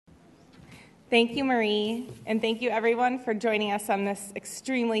Thank you, Marie, and thank you, everyone, for joining us on this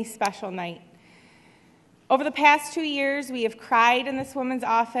extremely special night. Over the past 2 years, we have cried in this woman's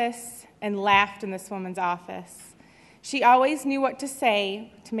office and laughed in this woman's office. She always knew what to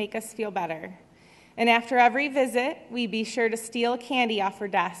say to make us feel better. And after every visit, we'd be sure to steal candy off her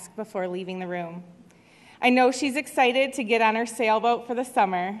desk before leaving the room. I know she's excited to get on her sailboat for the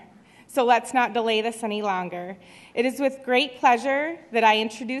summer, so let's not delay this any longer. It is with great pleasure that I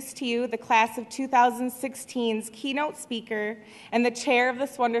introduce to you the class of 2016's keynote speaker and the chair of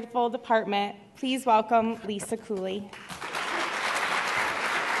this wonderful department. Please welcome Lisa Cooley.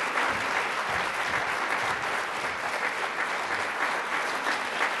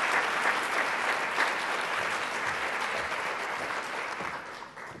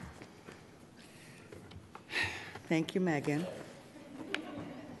 Thank you, Megan.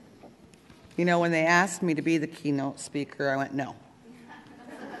 You know, when they asked me to be the keynote speaker, I went, no.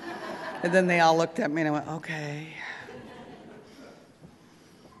 And then they all looked at me and I went, okay.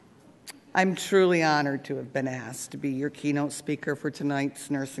 I'm truly honored to have been asked to be your keynote speaker for tonight's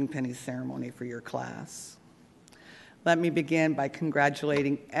Nursing Penny ceremony for your class. Let me begin by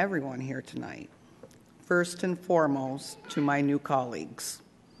congratulating everyone here tonight. First and foremost, to my new colleagues.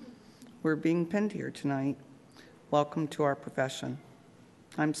 We're being pinned here tonight. Welcome to our profession.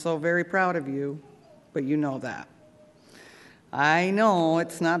 I'm so very proud of you, but you know that. I know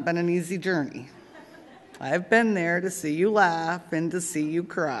it's not been an easy journey. I've been there to see you laugh and to see you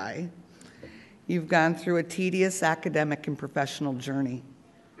cry. You've gone through a tedious academic and professional journey,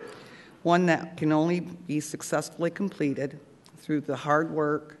 one that can only be successfully completed through the hard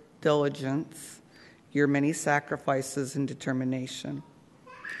work, diligence, your many sacrifices, and determination.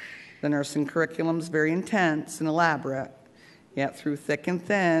 The nursing curriculum is very intense and elaborate, yet through thick and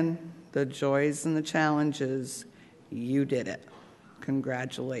thin, the joys and the challenges, you did it.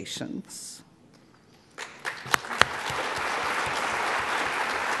 Congratulations.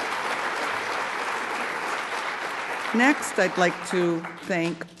 Next, I'd like to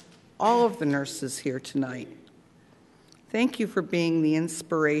thank all of the nurses here tonight. Thank you for being the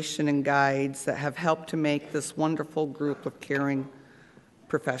inspiration and guides that have helped to make this wonderful group of caring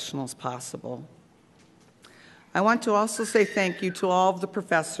professionals possible. I want to also say thank you to all of the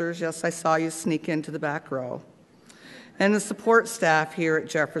professors. Yes, I saw you sneak into the back row. And the support staff here at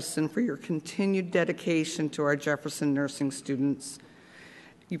Jefferson for your continued dedication to our Jefferson nursing students.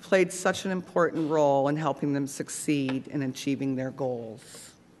 You played such an important role in helping them succeed in achieving their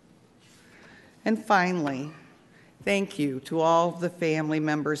goals. And finally, thank you to all of the family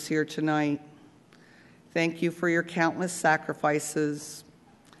members here tonight. Thank you for your countless sacrifices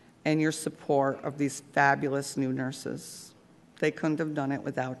and your support of these fabulous new nurses. They couldn't have done it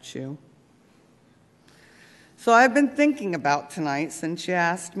without you. So I've been thinking about tonight since you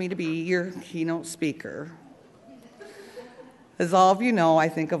asked me to be your keynote speaker. As all of you know, I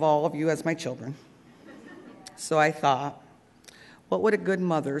think of all of you as my children. So I thought, what would a good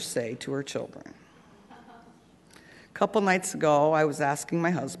mother say to her children? A couple nights ago, I was asking my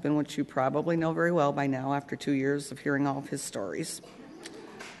husband, which you probably know very well by now after 2 years of hearing all of his stories.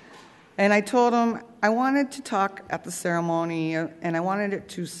 And I told him I wanted to talk at the ceremony, and I wanted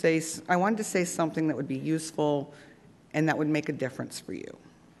to say something that would be useful and that would make a difference for you.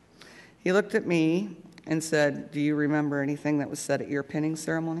 He looked at me and said, "Do you remember anything that was said at your pinning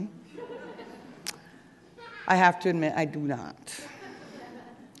ceremony?" I have to admit, I do not.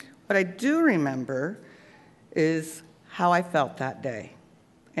 What I do remember is how I felt that day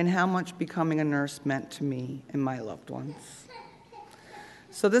and how much becoming a nurse meant to me and my loved ones.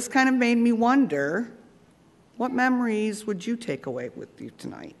 So this kind of made me wonder, what memories would you take away with you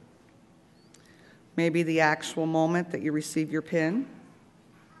tonight? Maybe the actual moment that you receive your pin,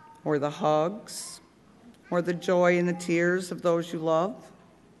 or the hugs, or the joy and the tears of those you love.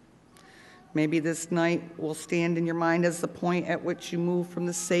 Maybe this night will stand in your mind as the point at which you move from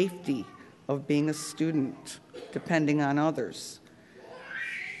the safety of being a student, depending on others,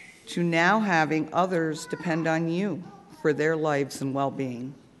 to now having others depend on you for their lives and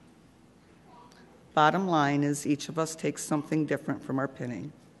well-being. Bottom line is each of us takes something different from our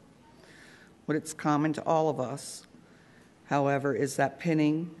pinning. What is common to all of us, however, is that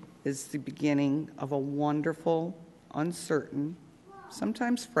pinning is the beginning of a wonderful, uncertain,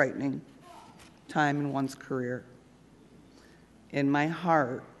 sometimes frightening time in one's career. In my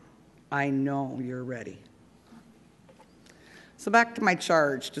heart, I know you're ready. So back to my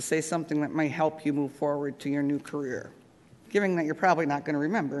charge to say something that might help you move forward to your new career, given that you're probably not going to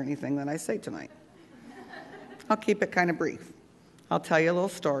remember anything that I say tonight. I'll keep it kind of brief. I'll tell you a little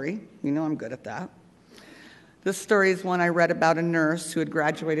story. You know I'm good at that. This story is one I read about a nurse who had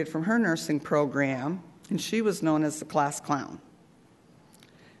graduated from her nursing program, and she was known as the class clown.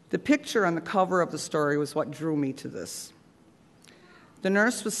 The picture on the cover of the story was what drew me to this. The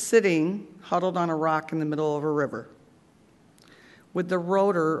nurse was sitting huddled on a rock in the middle of a river, with the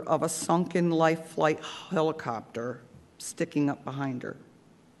rotor of a sunken life flight helicopter sticking up behind her.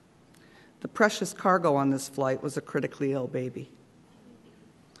 The precious cargo on this flight was a critically ill baby.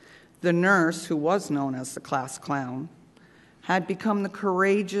 The nurse, who was known as the class clown, had become the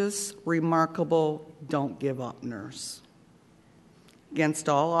courageous, remarkable, don't give up nurse. Against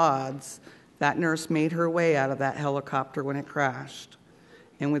all odds, that nurse made her way out of that helicopter when it crashed,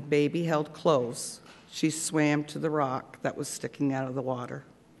 and with baby held close, she swam to the rock that was sticking out of the water.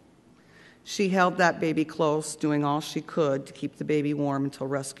 She held that baby close, doing all she could to keep the baby warm until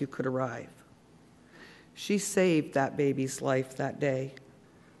rescue could arrive. She saved that baby's life that day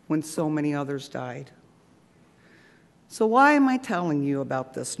when so many others died. So why am I telling you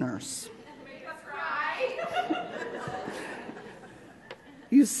about this nurse? Make us cry.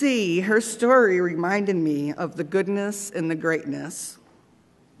 You see, her story reminded me of the goodness and the greatness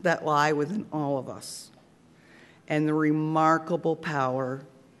that lie within all of us, and the remarkable power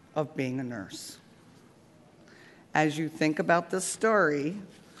of being a nurse. As you think about this story,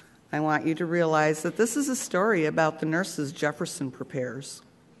 I want you to realize that this is a story about the nurses Jefferson prepares.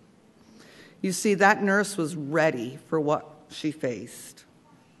 You see, that nurse was ready for what she faced,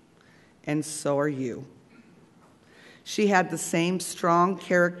 and so are you. She had the same strong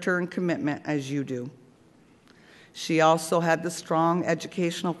character and commitment as you do. She also had the strong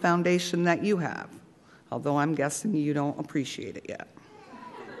educational foundation that you have, although I'm guessing you don't appreciate it yet.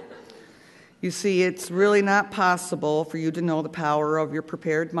 You see, it's really not possible for you to know the power of your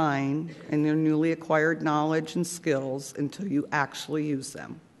prepared mind and your newly acquired knowledge and skills until you actually use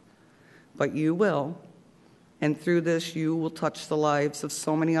them. But you will, and through this you will touch the lives of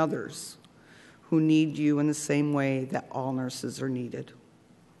so many others who need you in the same way that all nurses are needed.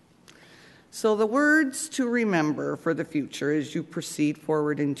 So the words to remember for the future as you proceed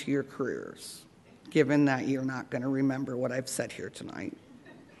forward into your careers, given that you're not going to remember what I've said here tonight,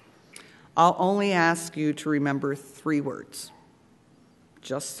 I'll only ask you to remember 3 words.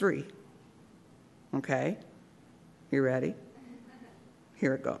 Just 3. Okay? You ready?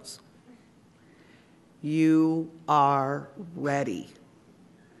 Here it goes. You are ready.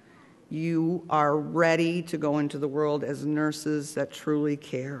 You are ready to go into the world as nurses that truly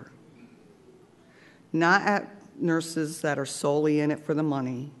care. Not nurses that are solely in it for the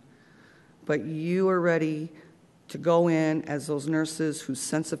money, but you are ready to go in as those nurses whose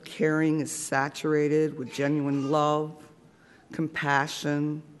sense of caring is saturated with genuine love,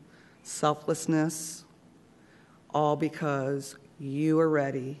 compassion, selflessness, all because you are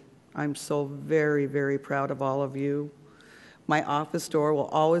ready. I'm so very, very proud of all of you. My office door will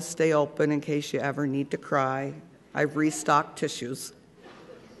always stay open in case you ever need to cry. I've restocked tissues.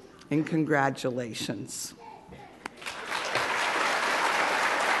 And congratulations.